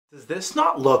Does this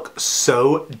not look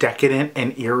so decadent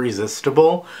and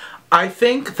irresistible? I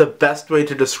think the best way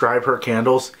to describe her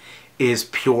candles is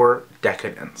pure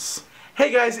decadence.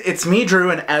 Hey guys, it's me, Drew,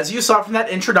 and as you saw from that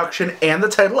introduction and the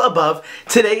title above,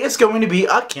 today is going to be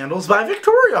a Candles by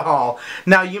Victoria haul.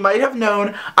 Now, you might have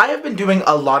known I have been doing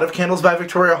a lot of Candles by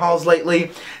Victoria hauls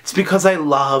lately. It's because I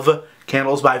love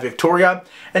Candles by Victoria,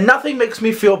 and nothing makes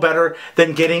me feel better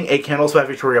than getting a Candles by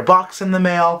Victoria box in the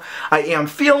mail. I am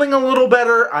feeling a little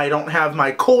better. I don't have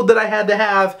my cold that I had to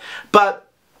have, but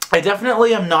I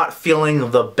definitely am not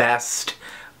feeling the best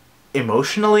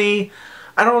emotionally.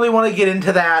 I don't really want to get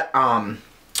into that.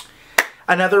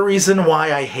 Another reason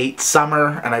why I hate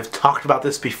summer, and I've talked about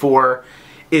this before,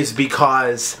 is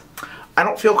because I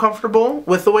don't feel comfortable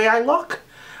with the way I look.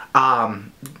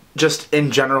 Just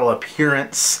in general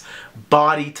appearance,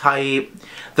 body type,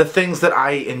 the things that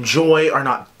I enjoy are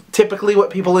not typically what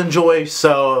people enjoy,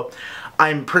 so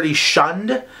I'm pretty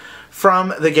shunned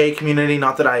from the gay community.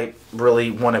 Not that I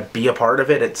really want to be a part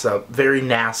of it. It's a very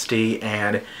nasty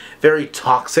and very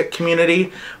toxic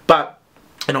community, but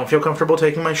I don't feel comfortable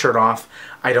taking my shirt off.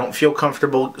 I don't feel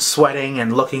comfortable sweating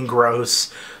and looking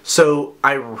gross, so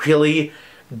I really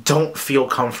don't feel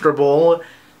comfortable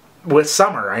with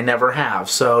summer. I never have.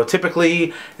 So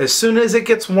typically, as soon as it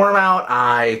gets warm out,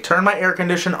 I turn my air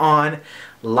condition on,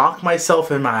 lock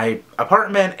myself in my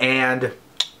apartment, and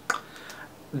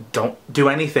don't do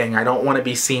anything. I don't want to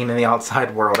be seen in the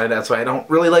outside world. That's why I don't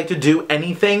really like to do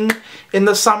anything in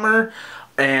the summer.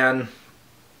 And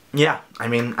yeah, I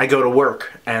mean, I go to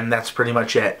work, and that's pretty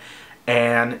much it.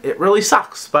 And it really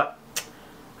sucks, but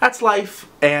that's life,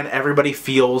 and everybody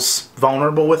feels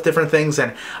vulnerable with different things,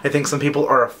 and I think some people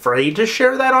are afraid to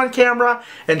share that on camera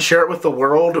and share it with the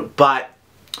world, but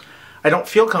I don't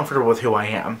feel comfortable with who I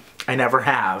am. I never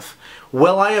have.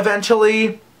 Will I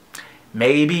eventually?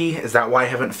 Maybe. Is that why I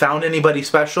haven't found anybody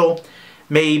special?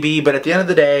 Maybe, but at the end of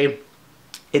the day,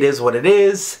 it is what it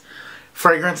is.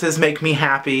 Fragrances make me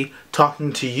happy.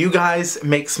 Talking to you guys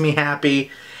makes me happy,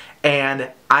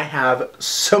 and I have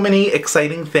so many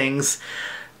exciting things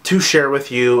to share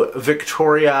with you.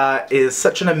 Victoria is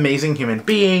such an amazing human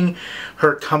being.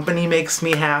 Her company makes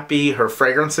me happy. Her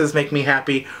fragrances make me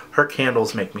happy. Her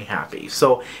candles make me happy.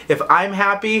 So if I'm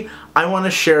happy, I want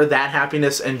to share that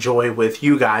happiness and joy with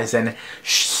you guys and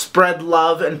spread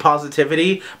love and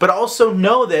positivity, but also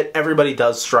know that everybody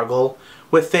does struggle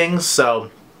with things,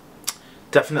 so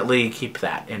definitely keep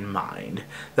that in mind.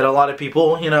 That a lot of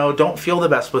people, you know, don't feel the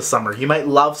best with summer. You might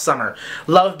love summer.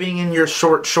 Love being in your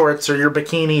short shorts or your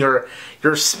bikini or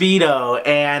your Speedo.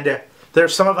 And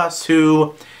there's some of us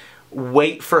who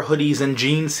wait for hoodies and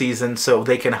jean season so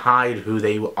they can hide who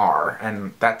they are.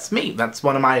 And that's me. That's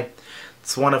one of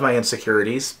my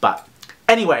insecurities. But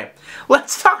anyway,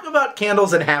 let's talk about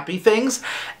candles and happy things.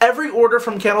 Every order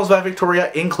from Candles by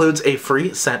Victoria includes a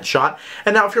free scent shot.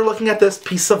 And now if you're looking at this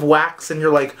piece of wax and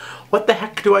you're like, what the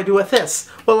heck do I do with this?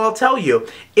 Well, I'll tell you.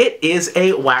 It is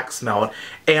a wax melt.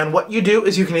 And what you do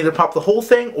is you can either pop the whole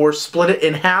thing or split it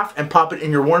in half and pop it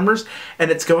in your warmers,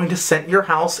 and it's going to scent your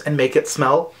house and make it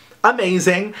smell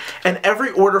amazing. And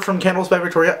every order from Candles by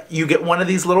Victoria, you get one of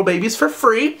these little babies for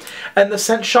free. And the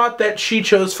scent shot that she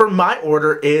chose for my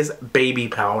order is baby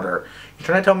powder. You're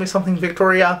trying to tell me something,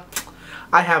 Victoria?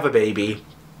 I have a baby,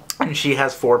 and she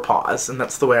has 4 paws, and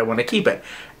that's the way I want to keep it.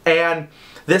 And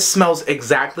this smells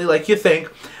exactly like you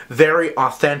think. Very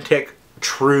authentic,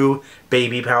 true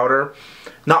baby powder.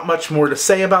 Not much more to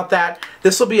say about that.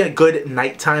 This will be a good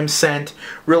nighttime scent.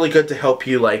 Really good to help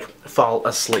you, like, fall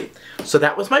asleep. So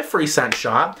that was my free scent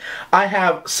shot. I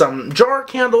have some jar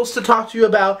candles to talk to you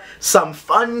about. Some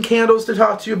fun candles to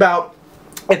talk to you about.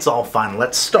 It's all fun.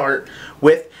 Let's start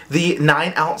with the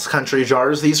 9-ounce country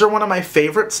jars. These are one of my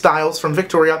favorite styles from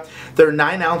Victoria. They're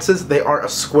 9 ounces. They are a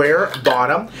square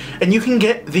bottom. And you can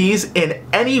get these in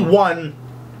any one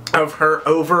of her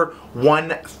over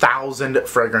 1,000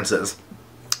 fragrances.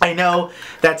 I know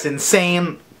that's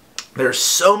insane. There's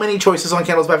so many choices on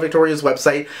Candles by Victoria's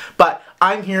website, but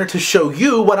I'm here to show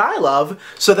you what I love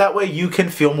so that way you can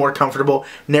feel more comfortable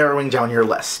narrowing down your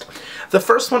list. The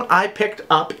first one I picked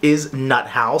up is Nut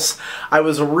House. I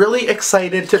was really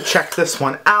excited to check this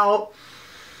one out,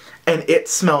 and it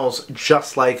smells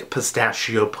just like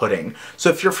pistachio pudding. So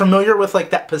if you're familiar with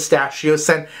like that pistachio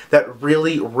scent, that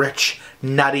really rich,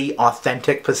 nutty,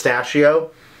 authentic pistachio,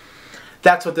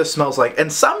 that's what this smells like.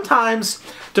 And sometimes,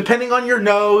 depending on your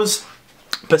nose,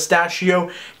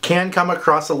 pistachio can come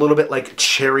across a little bit like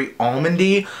cherry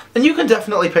almondy, and you can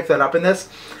definitely pick that up in this.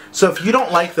 So if you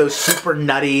don't like those super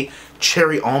nutty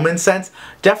cherry almond scents,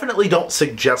 definitely don't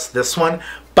suggest this one.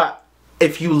 But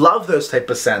if you love those type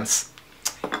of scents,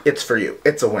 it's for you.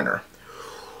 It's a winner.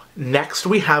 Next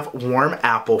we have warm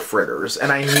apple fritters,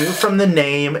 and I knew from the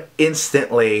name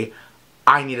instantly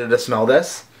I needed to smell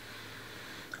this.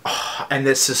 Oh, and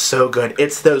this is so good.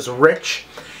 It's those rich,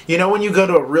 you know when you go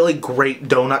to a really great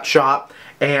donut shop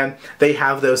and they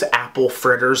have those apple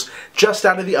fritters just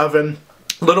out of the oven,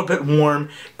 a little bit warm,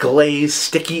 glazed,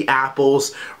 sticky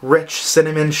apples, rich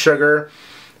cinnamon sugar.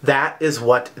 That is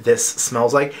what this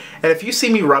smells like. And if you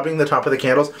see me rubbing the top of the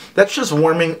candles, that's just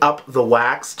warming up the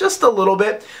wax just a little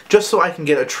bit, just so I can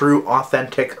get a true,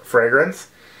 authentic fragrance.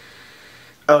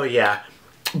 Oh yeah.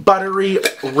 Buttery,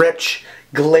 rich,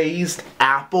 glazed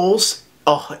apples.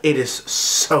 Oh, it is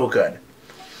so good.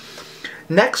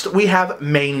 Next, we have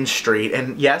Main Street.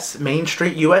 And yes, Main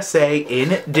Street, USA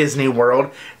in Disney World.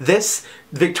 This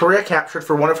Victoria captured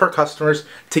for one of her customers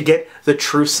to get the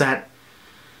true scent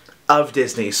of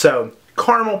Disney. So,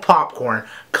 caramel popcorn,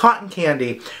 cotton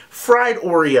candy, fried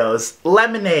Oreos,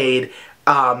 lemonade,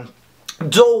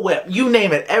 Dole Whip, you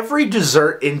name it. Every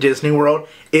dessert in Disney World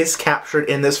is captured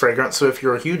in this fragrance. So if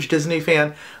you're a huge Disney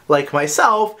fan like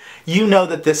myself, you know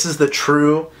that this is the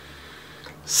true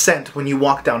scent when you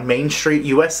walk down Main Street,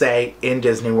 USA in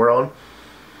Disney World.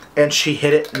 And she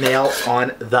hit it nail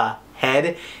on the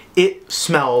head. It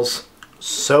smells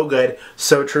so good,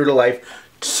 so true to life.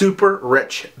 Super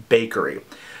rich bakery.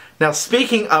 Now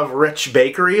speaking of rich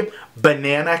bakery,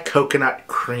 banana coconut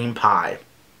cream pie.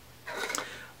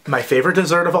 My favorite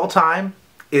dessert of all time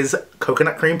is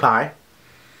coconut cream pie.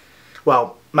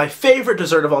 Well, my favorite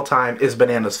dessert of all time is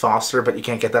Bananas Foster, but you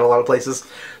can't get that a lot of places.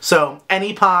 So,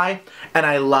 any pie, and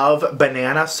I love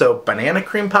banana, so banana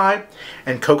cream pie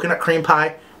and coconut cream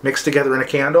pie mixed together in a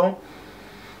candle.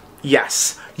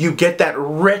 Yes, you get that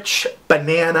rich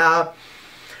banana,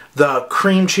 the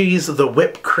cream cheese, the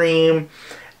whipped cream,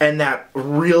 and that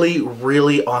really,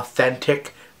 really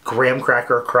authentic graham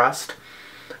cracker crust.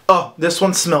 Oh, this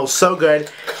one smells so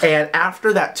good. And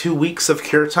after that 2 weeks of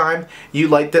cure time, you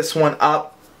light this one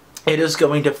up, it is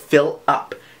going to fill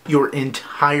up your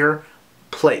entire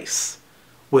place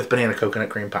with banana coconut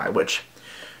cream pie, which,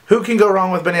 who can go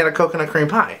wrong with banana coconut cream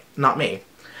pie? Not me.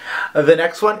 The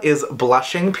next one is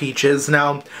Blushing Peaches.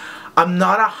 Now, I'm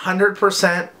not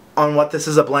 100% on what this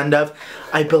is a blend of.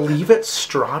 I believe it's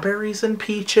strawberries and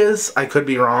peaches. I could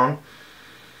be wrong.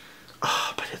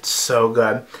 Oh, but it's so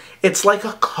good. It's like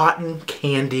a cotton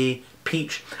candy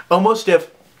peach. Almost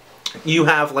if you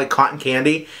have like cotton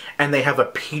candy and they have a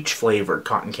peach flavored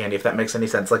cotton candy, if that makes any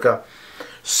sense. Like a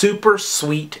super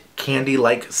sweet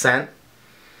candy-like scent,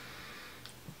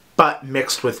 but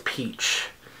mixed with peach.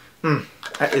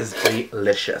 That is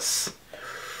delicious.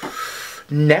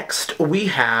 Next, we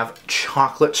have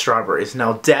chocolate strawberries.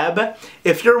 Now, Deb,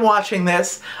 if you're watching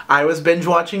this, I was binge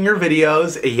watching your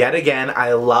videos yet again.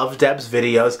 I love Deb's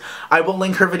videos. I will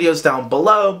link her videos down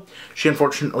below. She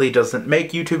unfortunately doesn't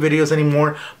make YouTube videos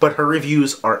anymore, but her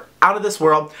reviews are out of this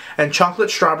world. And chocolate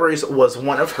strawberries was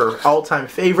one of her all-time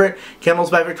favorite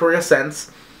Candles by Victoria scents,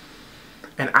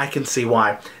 and I can see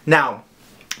why. Now,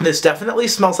 this definitely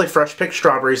smells like fresh picked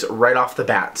strawberries right off the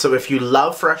bat. So if you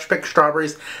love fresh picked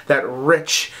strawberries, that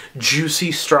rich,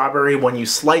 juicy strawberry when you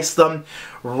slice them,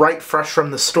 right fresh from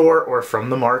the store or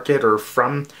from the market or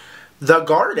from the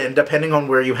garden, depending on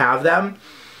where you have them,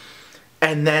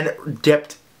 and then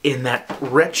dipped in that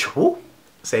rich,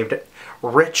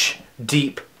 rich,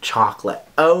 deep chocolate.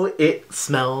 Oh, it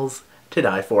smells to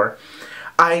die for.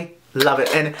 I love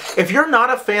it. And if you're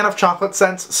not a fan of chocolate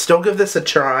scents, still give this a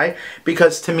try,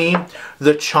 because to me,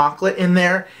 the chocolate in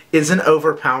there isn't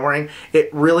overpowering. It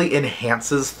really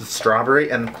enhances the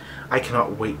strawberry, and I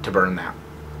cannot wait to burn that.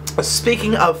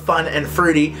 Speaking of fun and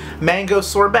fruity, mango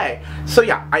sorbet. So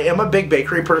yeah, I am a big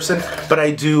bakery person, but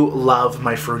I do love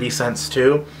my fruity scents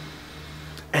too.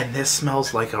 And this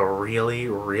smells like a really,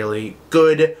 really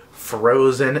good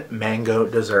frozen mango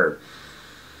dessert.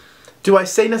 Do I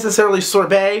say necessarily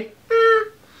sorbet?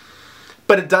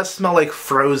 But it does smell like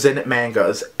frozen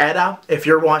mangoes. Etta, if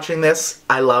you're watching this,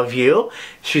 I love you.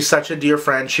 She's such a dear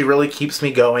friend. She really keeps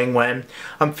me going when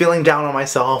I'm feeling down on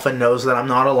myself and knows that I'm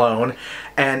not alone,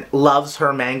 and loves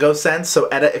her mango scent. So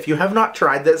Etta, if you have not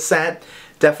tried this scent,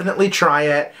 definitely try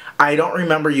it. I don't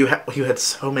remember you had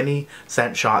so many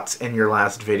scent shots in your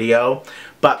last video,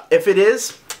 but if it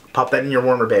is, pop that in your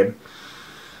warmer, babe.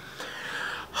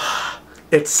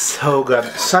 It's so good.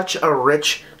 Such a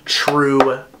rich,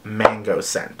 true mango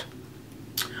scent.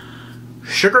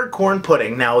 Sugared corn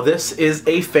pudding. Now this is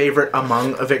a favorite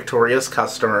among Victoria's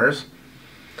customers,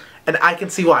 and I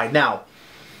can see why. Now,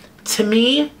 to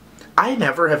me, I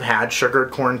never have had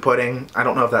sugared corn pudding. I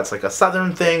don't know if that's like a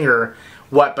southern thing or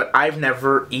what, but I've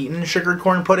never eaten sugared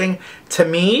corn pudding. To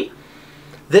me,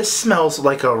 This smells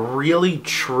like a really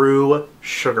true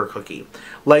sugar cookie.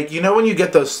 Like, you know when you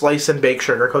get those slice and bake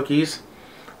sugar cookies?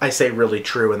 I say really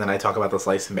true and then I talk about the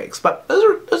slice and bakes. But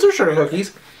those are sugar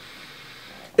cookies.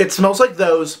 It smells like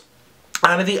those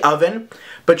out of the oven.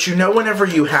 But you know whenever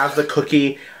you have the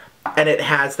cookie and it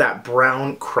has that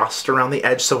brown crust around the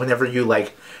edge, so whenever you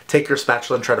like take your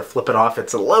spatula and try to flip it off,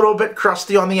 it's a little bit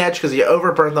crusty on the edge because you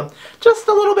overburn them just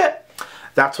a little bit.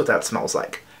 That's what that smells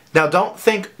like. Now don't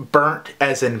think burnt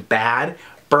as in bad,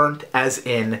 burnt as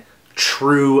in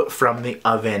true from the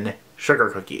oven sugar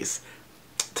cookies.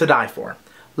 To die for.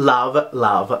 Love,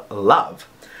 love, love.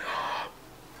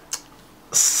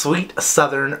 Sweet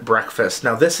Southern Breakfast.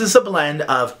 Now this is a blend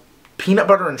of peanut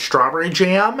butter and strawberry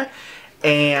jam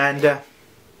and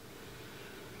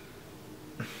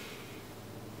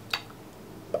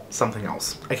something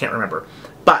else. I can't remember.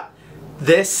 But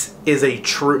this is a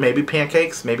true, maybe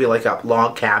pancakes, maybe like a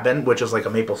log cabin, which is like a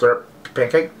maple syrup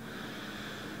pancake.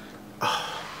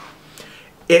 Oh,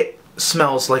 it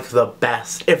smells like the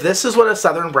best. If this is what a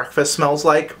Southern breakfast smells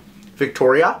like,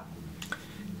 Victoria,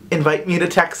 invite me to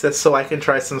Texas so I can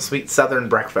try some sweet Southern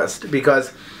breakfast,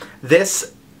 because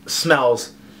this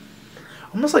smells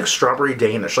almost like strawberry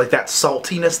Danish, like that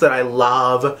saltiness that I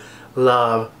love,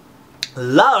 love,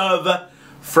 love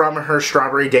from her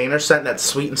strawberry Danish scent, that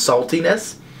sweet and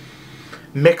saltiness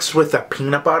mixed with the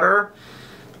peanut butter.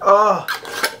 Oh,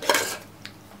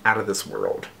 out of this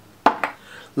world.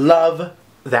 Love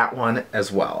that one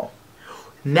as well.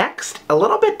 Next, a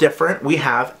little bit different, we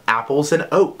have Apples and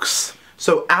Oaks.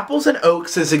 So Apples and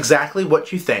Oaks is exactly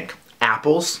what you think.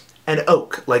 Apples and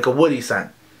oak, like a woody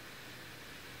scent.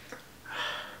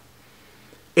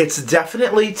 It's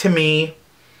definitely, to me,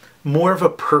 more of a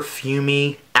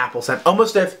perfumey apple scent.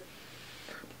 Almost if,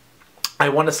 I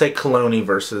want to say cologne-y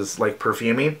versus like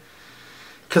perfumey.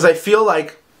 Because I feel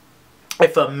like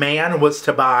if a man was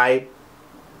to buy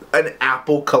an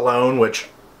apple cologne, which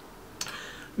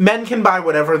men can buy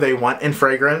whatever they want in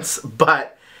fragrance,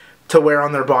 but to wear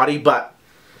on their body, but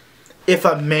if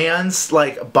a man's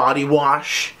like body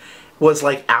wash was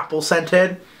like apple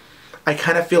scented, I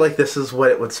kind of feel like this is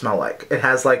what it would smell like. It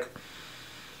has like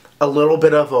a little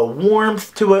bit of a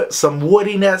warmth to it, some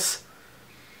woodiness,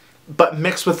 but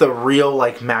mixed with a real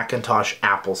like Macintosh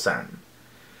apple scent.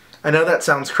 I know that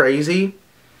sounds crazy.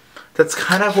 That's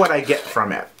kind of what I get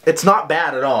from it. It's not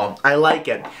bad at all. I like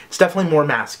it. It's definitely more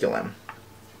masculine.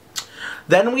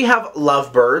 Then we have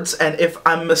Lovebirds, and if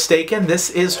I'm mistaken, this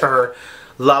is her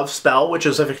Love Spell, which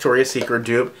is a Victoria's Secret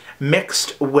dupe,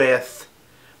 mixed with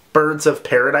Birds of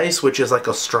Paradise, which is like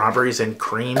a strawberries and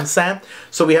cream scent.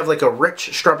 So we have like a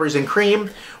rich strawberries and cream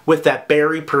with that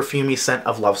berry perfumey scent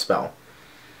of Love Spell.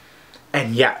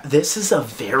 And yeah, this is a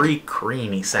very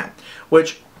creamy scent,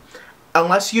 which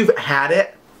unless you've had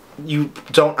it, you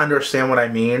don't understand what I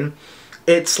mean.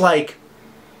 It's like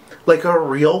a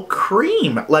real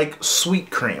cream, like sweet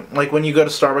cream. Like when you go to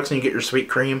Starbucks and you get your sweet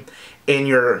cream in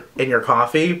your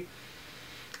coffee.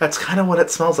 That's kind of what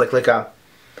it smells like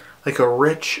a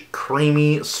rich,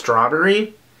 creamy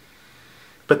strawberry.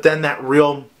 But then that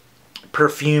real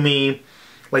perfumey,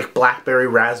 like blackberry,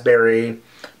 raspberry,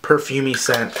 perfumey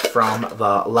scent from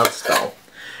the Love Spell.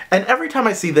 And every time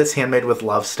I see this Handmade with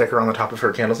Love sticker on the top of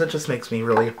her candles, it just makes me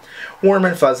really warm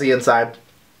and fuzzy inside.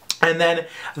 And then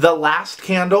the last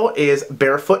candle is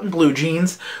Barefoot and Blue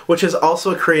Jeans, which is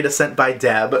also a Create a Scent by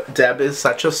Deb. Deb is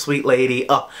such a sweet lady.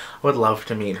 Oh, I would love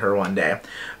to meet her one day.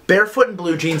 Barefoot and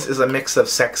Blue Jeans is a mix of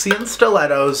Sexy and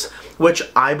Stilettos, which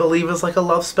I believe is like a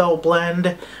Love Spell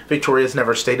blend. Victoria's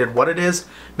never stated what it is,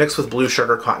 mixed with Blue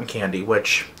Sugar Cotton Candy,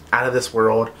 which, out of this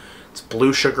world, it's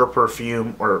blue sugar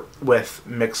perfume or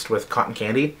mixed with cotton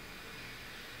candy.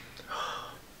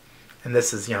 And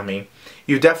this is yummy.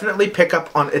 You definitely pick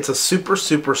up on, it's a super,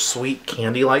 super sweet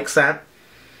candy-like scent.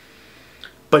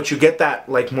 But you get that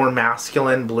like more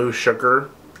masculine blue sugar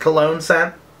cologne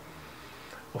scent.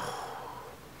 Oh,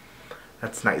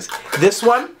 that's nice. This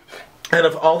one, out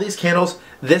of all these candles,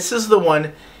 this is the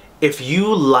one, if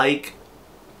you like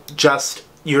just,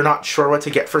 you're not sure what to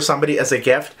get for somebody as a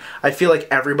gift, I feel like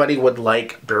everybody would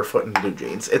like Barefoot and Blue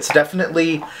Jeans. It's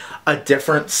definitely a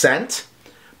different scent,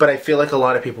 but I feel like a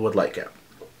lot of people would like it.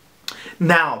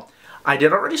 Now, I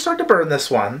did already start to burn this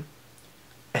one,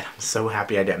 and I'm so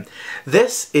happy I did.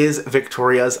 This is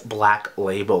Victoria's Black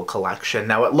Label collection.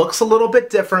 Now, it looks a little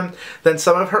bit different than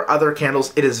some of her other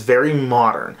candles. It is very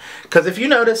modern, because if you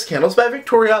notice, Candles by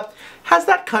Victoria has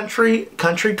that country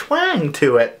twang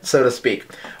to it, so to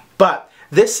speak. But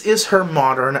this is her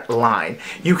modern line.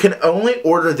 You can only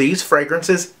order these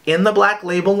fragrances in the Black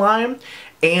Label line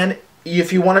and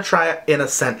if you want to try it in a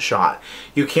scent shot.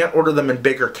 You can't order them in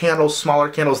bigger candles, smaller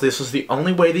candles. This is the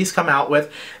only way these come out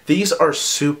with. These are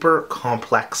super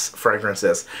complex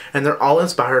fragrances, and they're all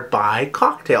inspired by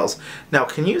cocktails. Now,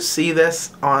 can you see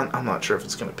this on, I'm not sure if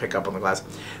it's going to pick up on the glass.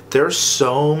 There's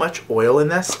so much oil in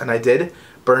this, and I did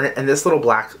burn it, and this little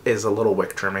black is a little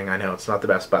wick trimming. I know it's not the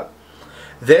best, but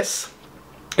this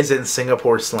is in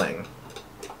Singapore Sling.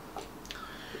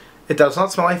 It does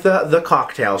not smell like the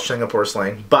cocktail Singapore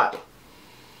Sling, but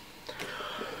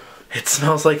it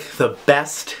smells like the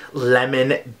best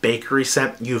lemon bakery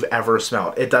scent you've ever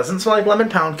smelled. It doesn't smell like lemon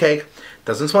pound cake,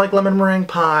 doesn't smell like lemon meringue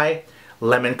pie,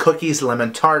 lemon cookies,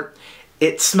 lemon tart.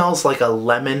 It smells like a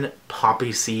lemon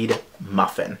poppy seed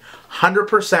muffin.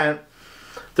 100%.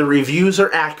 The reviews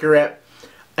are accurate.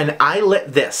 And I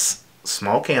lit this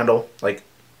small candle, like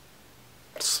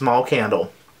small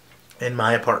candle, in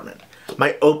my apartment.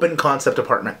 My open concept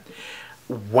apartment.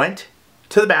 Went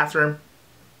to the bathroom,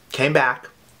 came back.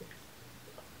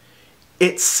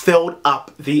 It's filled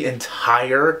up the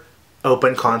entire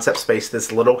open concept space,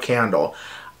 this little candle.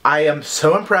 I am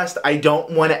so impressed. I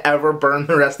don't want to ever burn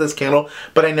the rest of this candle,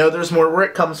 but I know there's more where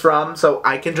it comes from, so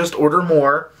I can just order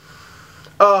more.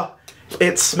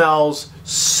 It smells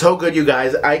so good, you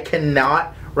guys. I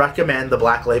cannot recommend the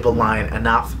Black Label line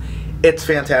enough. It's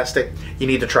fantastic. You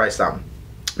need to try some.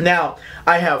 Now,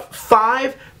 I have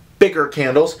 5 bigger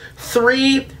candles,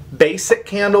 3 basic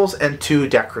candles, and 2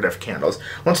 decorative candles.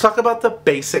 Let's talk about the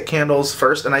basic candles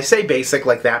first, and I say basic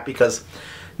like that because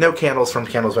no candles from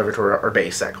Candles by Victoria are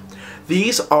basic.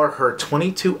 These are her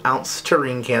 22-ounce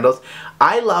tureen candles.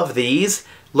 I love these.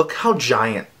 Look how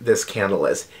giant this candle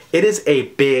is. It is a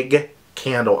big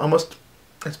candle, almost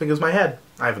as big as my head.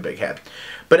 I have a big head.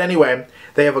 But anyway,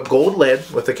 they have a gold lid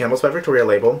with the Candles by Victoria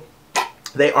label.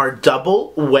 They are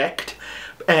double wicked,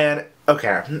 and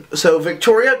okay, so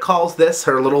Victoria calls this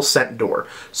her little scent door.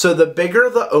 So the bigger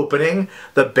the opening,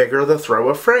 the bigger the throw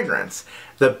of fragrance.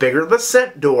 The bigger the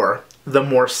scent door, the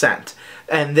more scent.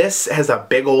 And this has a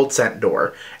big old scent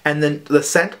door. And then the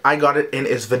scent I got it in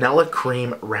is vanilla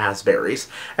cream raspberries.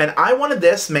 And I wanted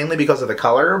this mainly because of the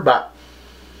color, but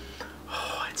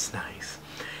oh, it's nice.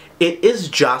 It is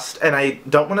just, and I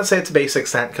don't want to say it's a basic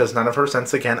scent because none of her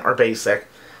scents, again, are basic.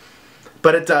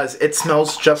 But it does. It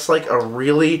smells just like a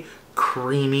really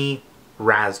creamy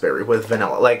raspberry with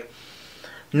vanilla. Like,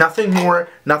 nothing more,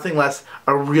 nothing less.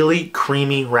 A really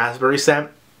creamy raspberry scent.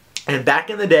 And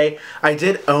back in the day, I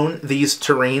did own these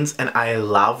terrains, and I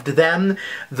loved them.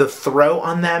 The throw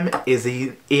on them is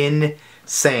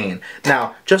insane.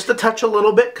 Now, just to touch a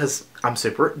little bit, because I'm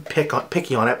super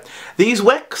picky on it, these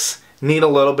wicks need a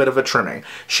little bit of a trimming.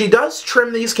 She does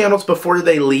trim these candles before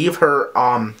they leave her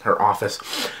office,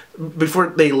 before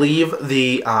they leave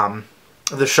the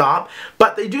shop,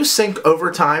 but they do sink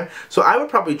over time, so I would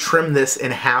probably trim this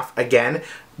in half again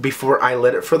before I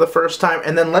lit it for the first time,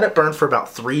 and then let it burn for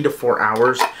about 3 to 4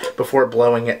 hours before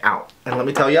blowing it out. And let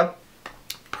me tell you,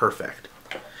 perfect.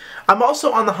 I'm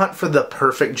also on the hunt for the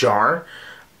perfect jar.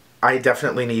 I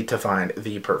definitely need to find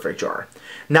the perfect jar.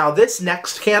 Now, this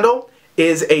next candle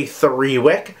is a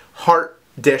 3-wick heart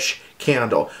dish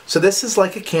candle. So this is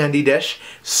like a candy dish,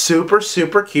 super,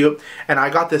 super cute, and I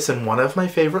got this in one of my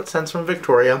favorite scents from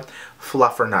Victoria,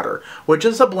 Fluffer Nutter, which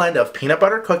is a blend of peanut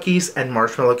butter cookies and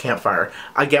marshmallow campfire.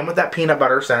 Again, with that peanut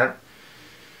butter scent.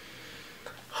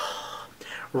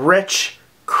 Rich,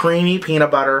 creamy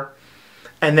peanut butter,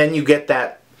 and then you get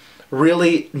that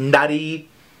really nutty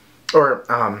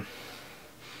or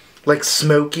like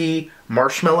smoky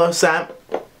marshmallow scent.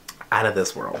 Out of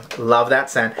this world. Love that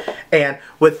scent. And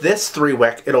with this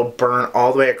 3-wick, it'll burn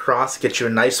all the way across, get you a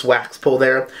nice wax pull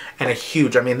there, and a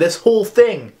huge, I mean, this whole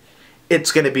thing,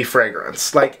 it's going to be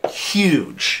fragrance. Like,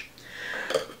 huge.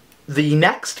 The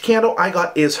next candle I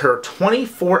got is her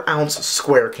 24-ounce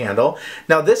square candle.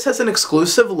 Now, this has an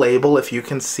exclusive label, if you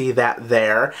can see that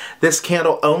there. This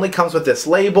candle only comes with this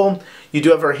label. You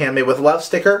do have her Handmade with Love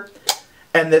sticker.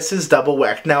 And this is double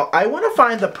wick. Now, I want to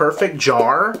find the perfect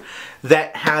jar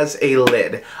that has a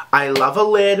lid. I love a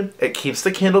lid. It keeps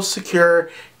the candles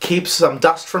secure, keeps some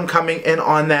dust from coming in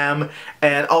on them,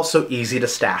 and also easy to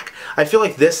stack. I feel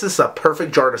like this is a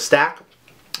perfect jar to stack.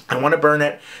 I want to burn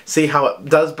it, see how it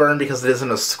does burn because it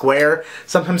isn't a square.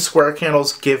 Sometimes square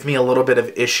candles give me a little bit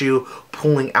of issue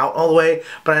pulling out all the way,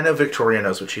 but I know Victoria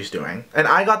knows what she's doing. And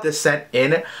I got this scent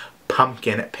in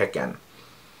Pumpkin Pickin'.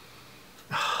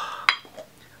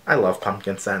 I love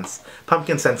pumpkin scents.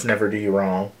 Pumpkin scents never do you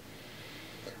wrong.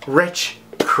 Rich,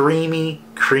 creamy,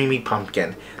 creamy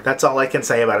pumpkin. That's all I can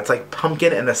say about it. It's like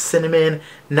pumpkin and a cinnamon,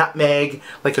 nutmeg,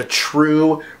 like a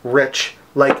true, rich,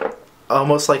 like,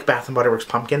 almost like Bath & Body Works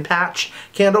Pumpkin Patch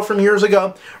candle from years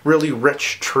ago. Really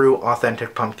rich, true,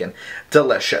 authentic pumpkin.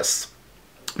 Delicious.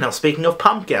 Now, speaking of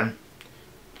pumpkin,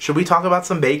 should we talk about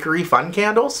some bakery fun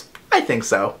candles? I think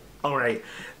so. Alright,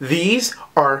 these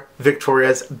are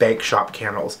Victoria's Bake Shop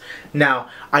candles. Now,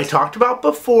 I talked about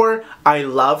before, I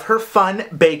love her fun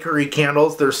bakery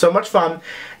candles. They're so much fun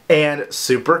and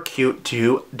super cute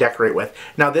to decorate with.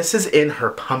 Now, this is in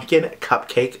her pumpkin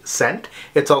cupcake scent.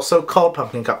 It's also called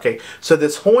pumpkin cupcake. So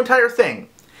this whole entire thing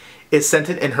is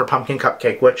scented in her pumpkin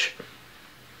cupcake, which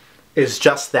is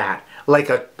just that. Like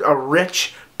a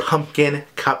rich pumpkin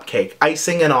cupcake,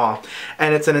 icing and all.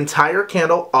 And it's an entire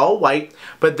candle, all white,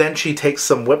 but then she takes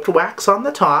some whipped wax on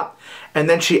the top, and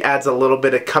then she adds a little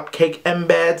bit of cupcake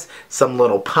embeds, some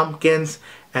little pumpkins,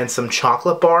 and some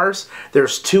chocolate bars.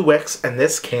 There's 2 wicks, and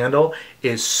this candle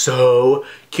is so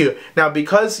cute. Now,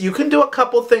 because you can do a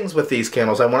couple things with these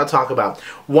candles I want to talk about.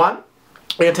 One,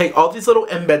 we're going to take all these little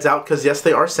embeds out, because yes,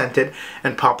 they are scented,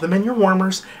 and pop them in your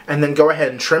warmers, and then go ahead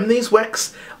and trim these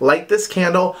wicks, light this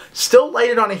candle, still light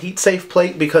it on a heat-safe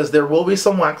plate, because there will be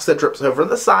some wax that drips over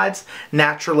the sides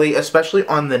naturally, especially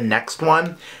on the next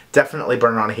one. Definitely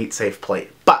burn it on a heat-safe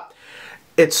plate. But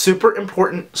it's super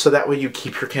important so that way you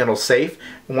keep your candles safe.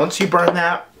 Once you burn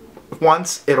that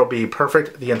once, it'll be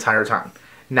perfect the entire time.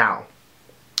 Now,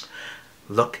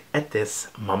 look at this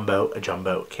Mumbo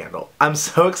Jumbo candle. I'm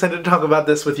so excited to talk about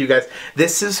this with you guys.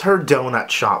 This is her donut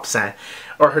shop scent,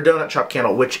 or her donut shop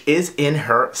candle, which is in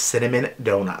her cinnamon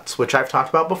donuts, which I've talked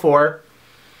about before.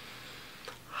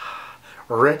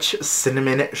 Rich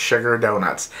cinnamon sugar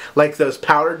donuts. Like those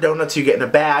powdered donuts you get in a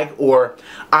bag, or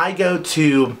I go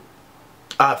to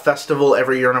a festival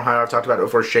every year in Ohio. I've talked about it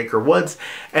before, Shaker Woods.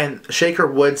 And Shaker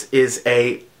Woods is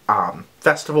a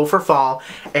festival for fall,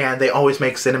 and they always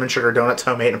make cinnamon sugar donuts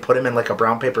homemade and put them in like a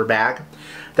brown paper bag.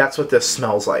 That's what this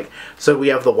smells like. So we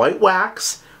have the white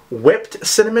wax, whipped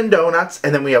cinnamon donuts,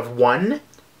 and then we have 1,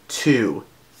 2,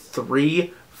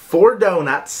 3, 4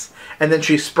 donuts, and then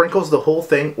she sprinkles the whole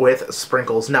thing with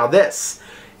sprinkles. Now this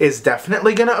is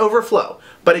definitely going to overflow,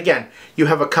 but again, you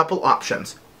have a couple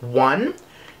options. One,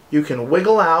 you can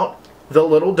wiggle out the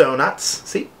little donuts,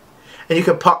 see? And you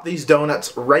can pop these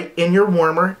donuts right in your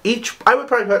warmer. Each, I would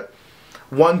probably put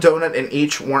 1 donut in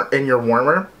each in your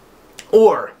warmer.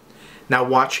 Or, now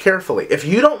watch carefully. If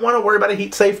you don't want to worry about a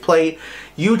heat-safe plate,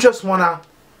 you just want to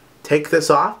take this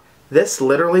off. This,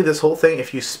 literally, this whole thing,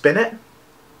 if you spin it,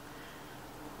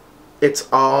 it's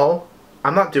all,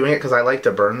 I'm not doing it because I like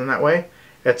to burn them that way.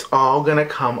 It's all going to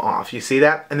come off. You see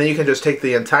that? And then you can just take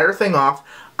the entire thing off.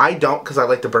 I don't, because I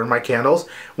like to burn my candles.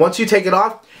 Once you take it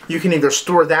off, you can either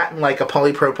store that in like a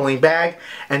polypropylene bag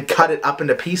and cut it up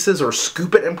into pieces, or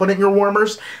scoop it and put it in your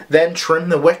warmers, then trim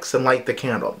the wicks and light the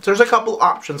candle. So there's a couple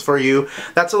options for you.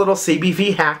 That's a little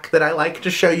CBV hack that I like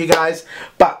to show you guys.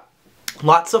 But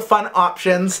lots of fun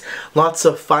options, lots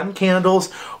of fun candles.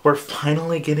 We're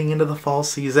finally getting into the fall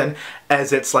season,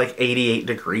 as it's like 88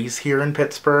 degrees here in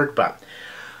Pittsburgh, but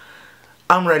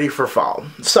I'm ready for fall.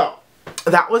 So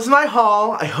that was my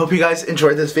haul. I hope you guys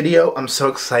enjoyed this video. I'm so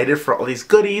excited for all these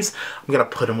goodies. I'm going to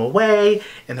put them away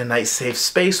in a nice safe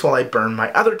space while I burn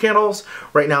my other candles.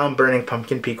 Right now I'm burning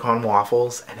pumpkin pecan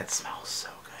waffles, and it smells so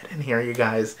good in here, you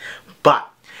guys. But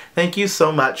thank you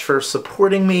so much for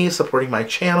supporting me, supporting my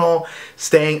channel,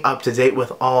 staying up to date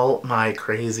with all my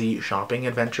crazy shopping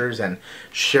adventures, and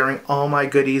sharing all my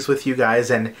goodies with you guys,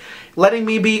 and letting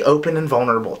me be open and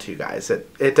vulnerable to you guys.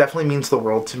 It definitely means the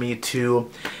world to me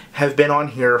to have been on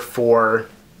here for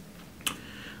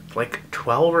like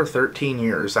 12 or 13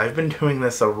 years. I've been doing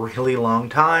this a really long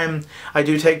time. I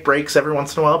do take breaks every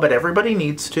once in a while, but everybody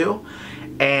needs to.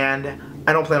 And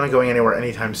I don't plan on going anywhere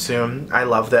anytime soon. I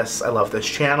love this. I love this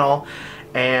channel.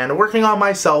 And working on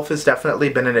myself has definitely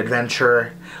been an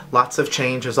adventure. Lots of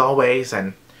change as always,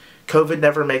 and COVID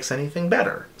never makes anything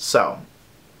better. So,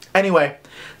 anyway,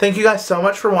 thank you guys so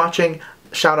much for watching.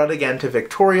 Shout out again to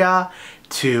Victoria,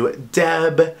 to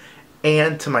Deb,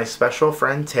 and to my special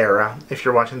friend Tara. If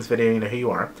you're watching this video, you know who you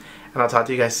are. And I'll talk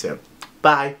to you guys soon.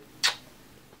 Bye.